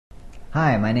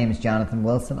Hi, my name is Jonathan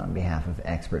Wilson on behalf of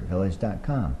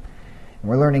ExpertVillage.com. And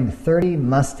we're learning 30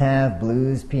 must-have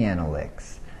blues piano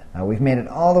licks. We've made it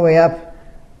all the way up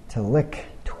to lick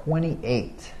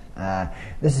 28.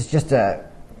 This is just a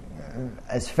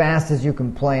as fast as you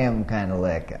can play them kind of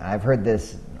lick. I've heard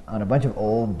this on a bunch of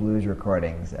old blues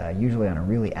recordings, usually on a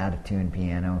really out-of-tune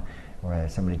piano, where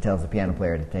somebody tells the piano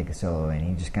player to take a solo and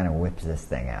he just kind of whips this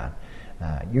thing out.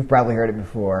 You've probably heard it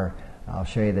before. I'll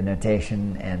show you the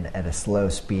notation, and at a slow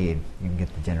speed you can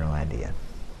get the general idea.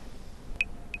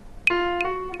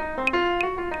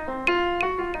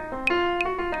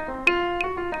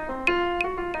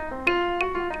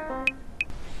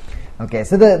 Okay,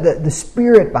 so the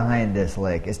spirit behind this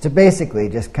lick is to basically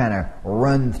just kind of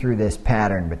run through this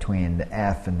pattern between the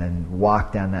F and then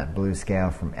walk down that blues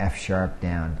scale from F sharp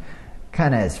down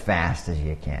kind of as fast as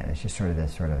you can. It's just sort of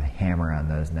this sort of hammer on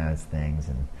those notes things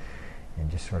and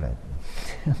just sort of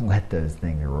let those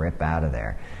things rip out of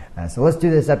there. So let's do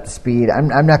this up to speed.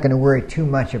 I'm not going to worry too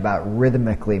much about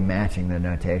rhythmically matching the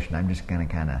notation. I'm just going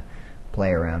to kind of play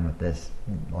around with this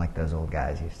like those old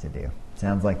guys used to do.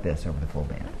 Sounds like this over the full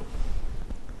band.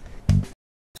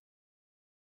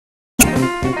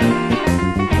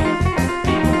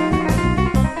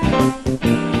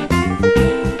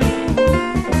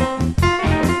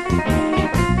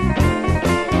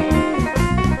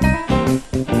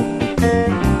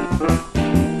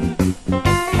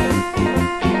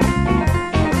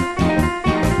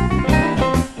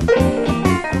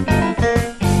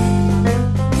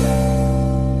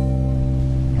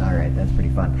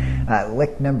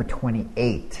 Lick number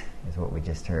 28 is what we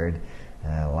just heard.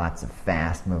 Lots of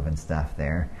fast moving stuff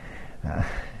there.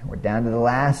 We're down to the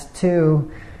last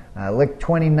two. Lick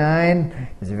 29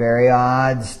 is a very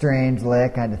odd, strange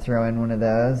lick. I had to throw in one of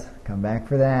those. Come back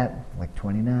for that. Lick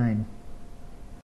 29.